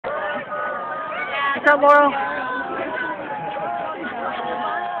What's up, Laurel?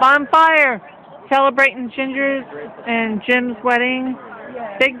 Bonfire! Celebrating Ginger's and Jim's wedding.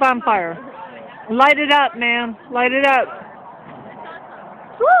 Big bonfire. Light it up, man. Light it up.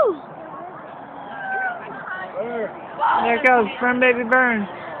 Woo! There it goes. Burn, baby, burn.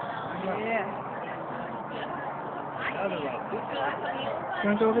 Yeah. You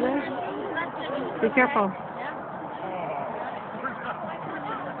want to go over there? Be careful.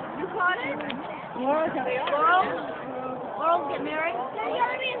 You caught it? Laurel get married?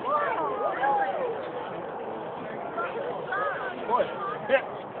 Boy,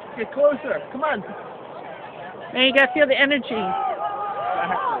 get closer. Come on. Man, you gotta feel the energy.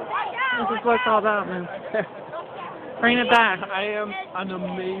 This is what it's all about, man. Bring it back. I am an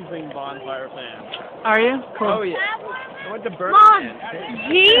amazing bonfire fan. Are you? Cool. Oh yeah. I went to Burning Mom, Man.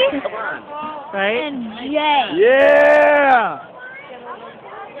 G Come on. Right? and J. Yeah.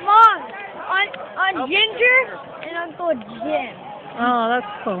 Mom, on Ginger and Uncle Jim. Oh,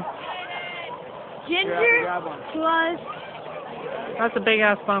 that's cool. Ginger Grab one. plus That's a big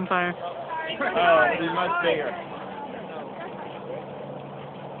ass bonfire. Oh, it'll be much bigger.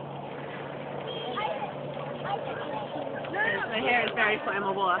 my hair is very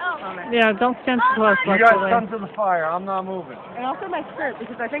flammable. Yeah, don't stand too close. You guys Lexi. come to the fire. I'm not moving. And also my skirt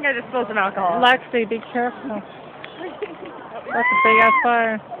because I think I just spilled some alcohol. Lexi, be careful. That's a big ass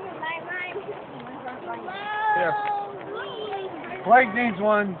fire. Here. Blake needs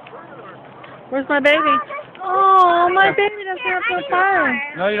one. Where's my baby? Oh, my baby doesn't have the fire.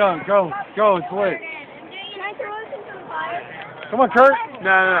 No, you don't. Go. Go. It's lit. Come on, Kurt.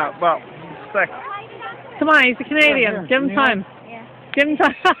 No. Well, sec. Come on, he's a Canadian. Here, Give him time. Give him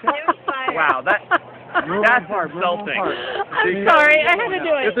time. Wow, that's insulting. I'm sorry, I had to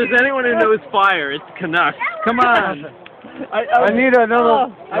do it. If there's anyone who knows fire, it's Canucks. Come on. I need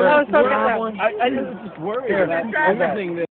another. I was just worried about everything that